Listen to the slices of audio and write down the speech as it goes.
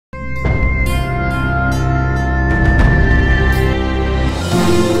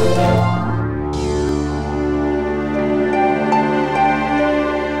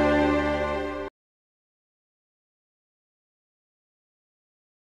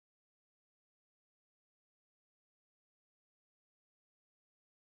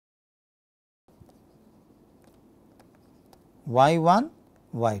y 1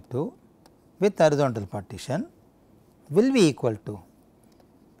 y 2 with horizontal partition will be equal to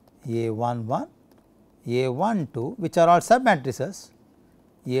A 1 1, A 1 2 which are all sub matrices,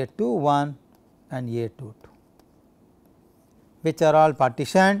 A 2 1 and A 2 2 which are all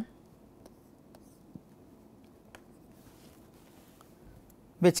partitioned,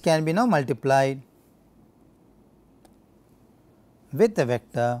 which can be now multiplied with the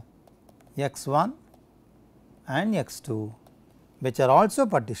vector x 1 and x 2 which are also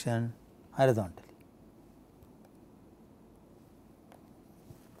partitioned horizontally.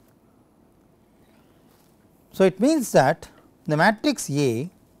 So, it means that the matrix A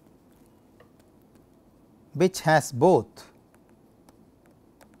which has both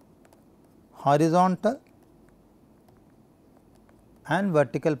horizontal and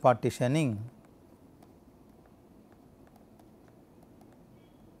vertical partitioning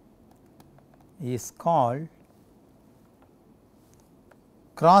is called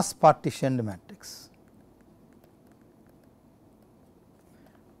cross partitioned matrix.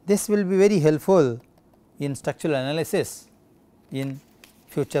 This will be very helpful in structural analysis in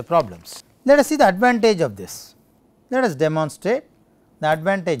future problems. Let us see the advantage of this. Let us demonstrate the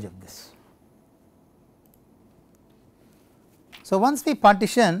advantage of this. So, once we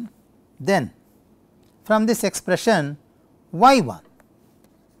partition, then from this expression y 1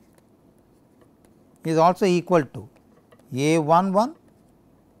 is also equal to A 1 1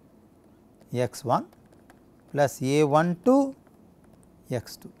 x 1 plus A 1 2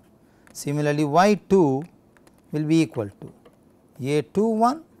 x 2. Similarly, y 2 will be equal to A 2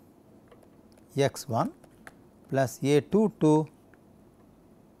 1 x 1 plus A 2 2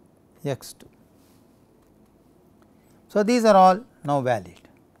 x 2. So, these are all now valid.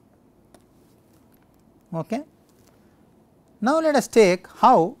 Okay. Now, let us take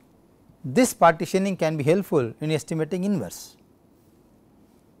how this partitioning can be helpful in estimating inverse.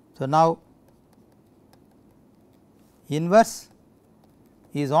 So, now inverse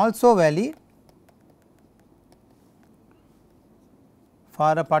is also valid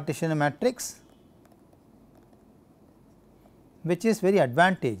for a partition matrix which is very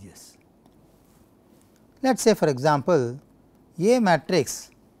advantageous. Let us say for example, A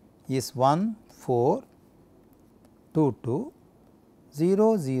matrix is 1 4 2 2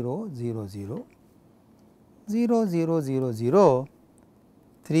 0 0 0 0 0 0 0 0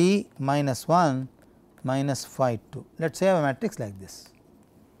 3 minus 1 minus 5 2. Let us say a matrix like this.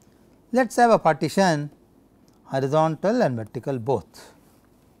 Let us have a partition horizontal and vertical both.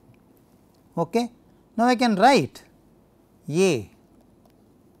 Okay. Now, I can write A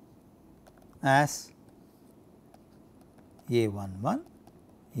as A 1 1,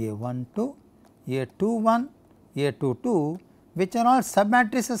 A 1 2, A 2 1, A 2 2 which are all sub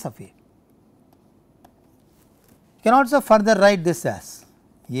matrices of A. You can also further write this as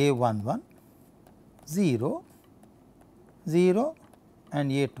A 1 1, 0, 0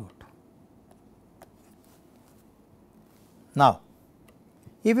 and A 2 2. Now,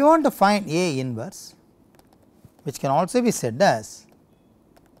 if you want to find A inverse, which can also be said as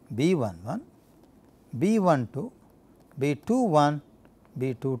B 1 1, B 1 2, B 2 1,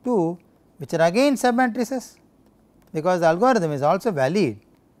 B 2 2 which are again sub matrices, because the algorithm is also valid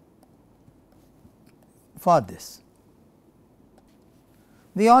for this.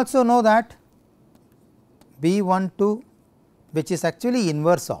 We also know that B 1 2 which is actually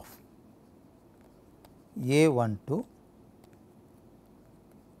inverse of A 1 2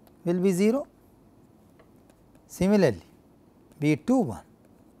 will be 0. Similarly, B 2 1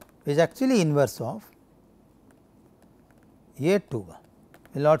 is actually inverse of A 2 1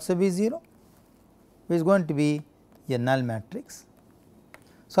 will also be 0, which is going to be a null matrix.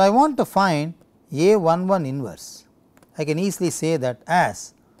 So, I want to find A 1 1 inverse. I can easily say that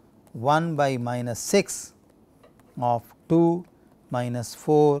as 1 by minus 6 of 2 minus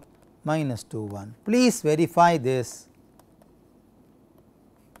 4 minus 2 1. Please verify this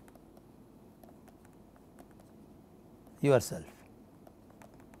yourself.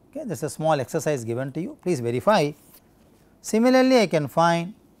 Okay, this is a small exercise given to you, please verify. Similarly, I can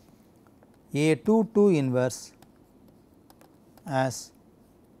find A 2 2 inverse as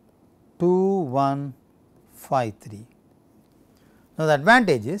 2 1 5 3. Now, the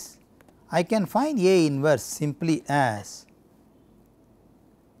advantage is I can find A inverse simply as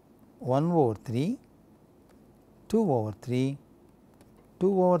 1 over 3, 2 over 3,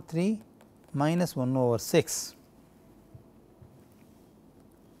 2 over 3 minus 1 over 6,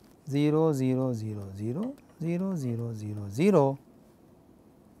 0 0 0 0 0 0 0 0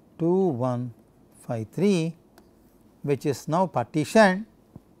 2 1 5 3 which is now partitioned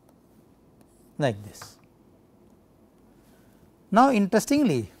like this. Now,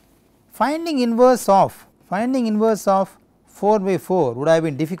 interestingly, finding inverse of 4 by 4 would have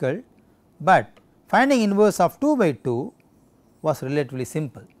been difficult, but finding inverse of 2 by 2 was relatively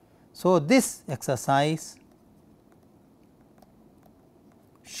simple. So, this exercise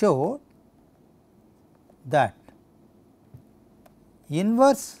showed that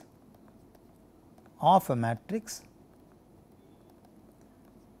inverse of a matrix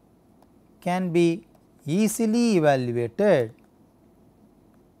can be easily evaluated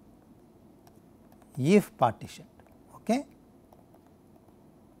if partitioned. Okay.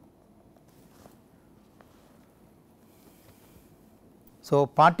 So,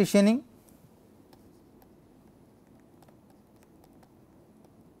 partitioning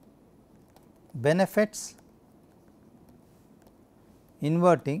benefits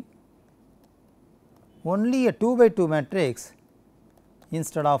inverting only a 2 by 2 matrix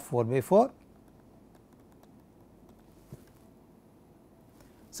instead of 4 by 4.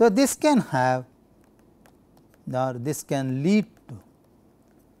 So, this can have or this can lead to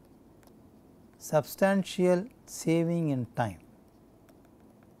substantial saving in time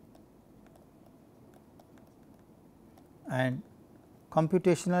and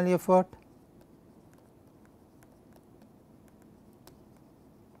computational effort.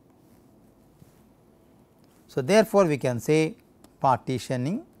 So, therefore, we can say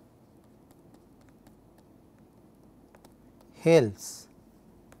partitioning helps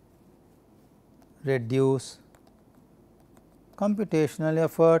reduce computational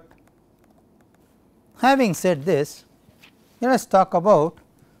effort. Having said this, let us talk about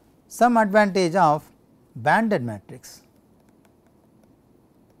some advantage of banded matrix.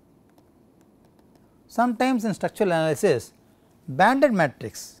 Sometimes in structural analysis, banded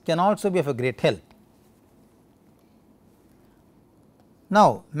matrix can also be of a great help.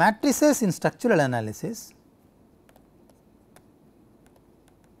 Now, matrices in structural analysis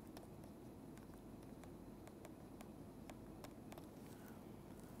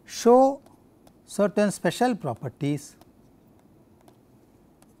show certain special properties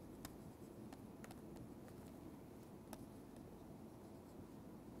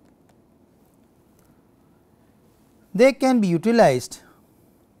they can be utilized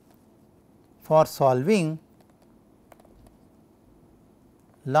for solving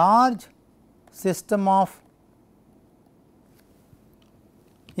large system of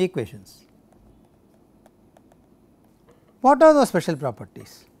equations. What are those special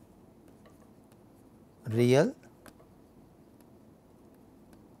properties? Real,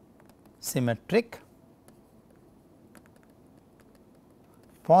 symmetric,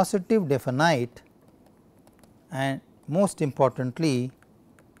 positive definite, and most importantly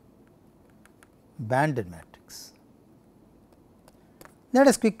banded matrix. Let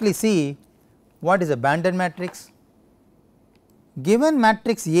us quickly see what is a banded matrix. Given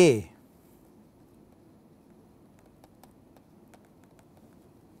matrix A,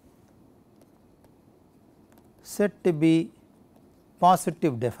 said to be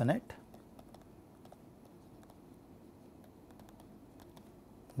positive definite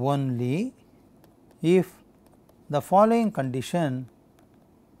only if the following condition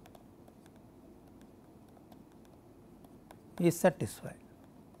is satisfied: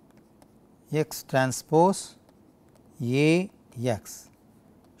 x transpose A x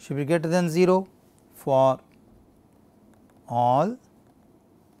should be greater than 0 for all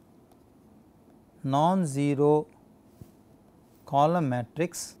non-zero column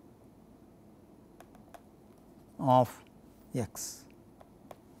matrix of x.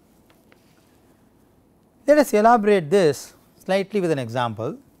 Let us elaborate this slightly with an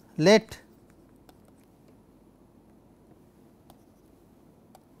example. Let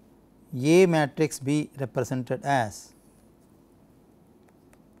A matrix be represented as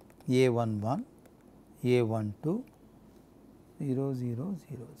A11, A12, 0, 0, 0,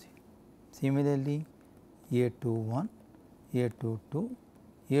 0. Similarly, A21, A22,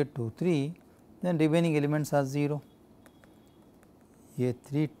 A23, then remaining elements are 0,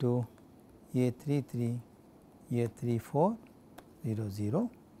 A32, A33, A34, 0,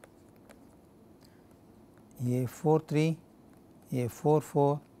 0, A43,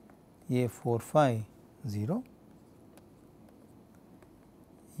 A44, A45, 0,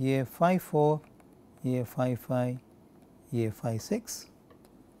 A54, A55, A56,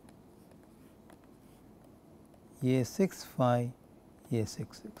 A65,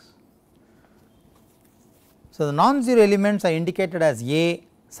 A66. So, the non-zero elements are indicated as A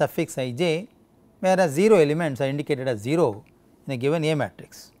suffix I j, whereas 0 elements are indicated as 0 in a given A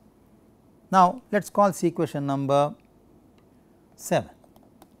matrix. Now, let us call this equation number 7.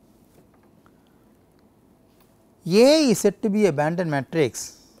 A is said to be a banded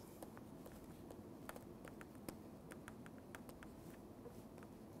matrix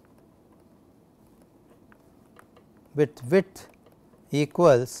with width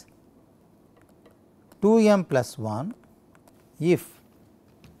equals 2m plus 1 if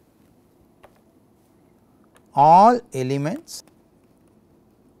all elements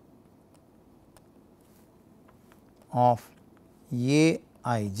of A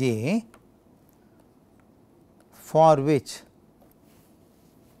I j for which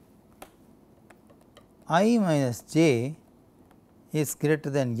I minus j is greater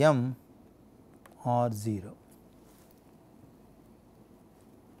than m or 0.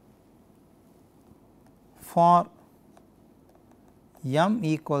 For m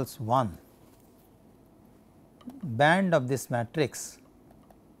equals 1, band of this matrix,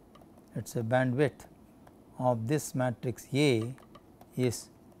 it is a bandwidth of this matrix A is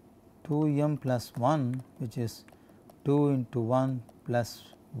 2 m plus 1, which is 2 into 1 plus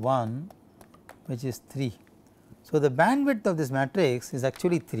 1, which is 3. So, the bandwidth of this matrix is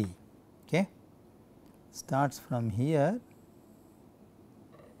actually 3, okay. Starts from here.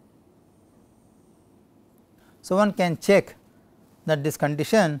 So, one can check that this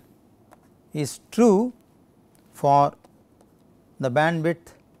condition is true for the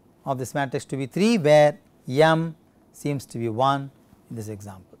bandwidth of this matrix to be 3, where m seems to be 1 in this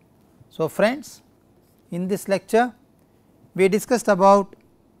example. So, friends, in this lecture we discussed about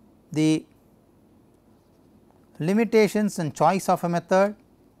the limitations and choice of a method,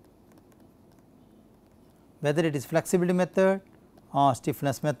 whether it is flexibility method or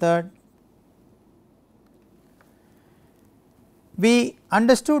stiffness method. We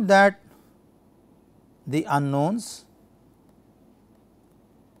understood that the unknowns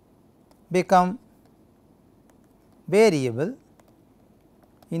become variable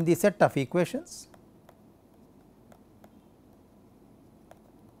in the set of equations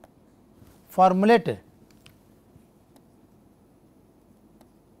formulated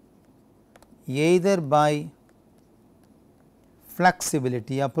either by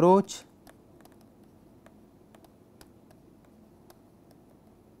flexibility approach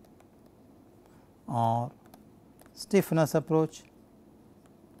or stiffness approach.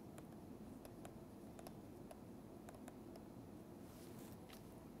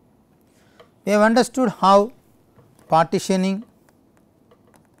 We have understood how partitioning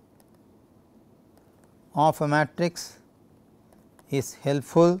of a matrix is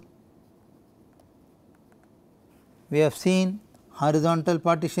helpful. We have seen horizontal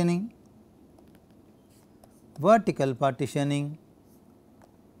partitioning, vertical partitioning,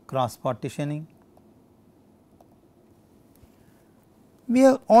 cross partitioning. We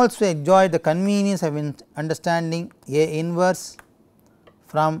have also enjoyed the convenience of understanding A inverse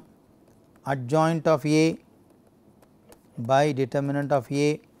from adjoint of A by determinant of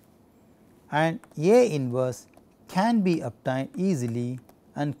A, and A inverse can be obtained easily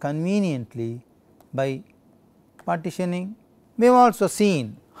and conveniently by partitioning. We have also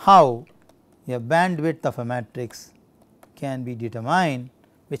seen how a bandwidth of a matrix can be determined,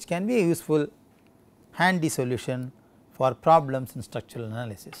 which can be a useful handy solution for problems in structural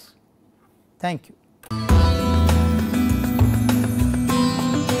analysis. Thank you.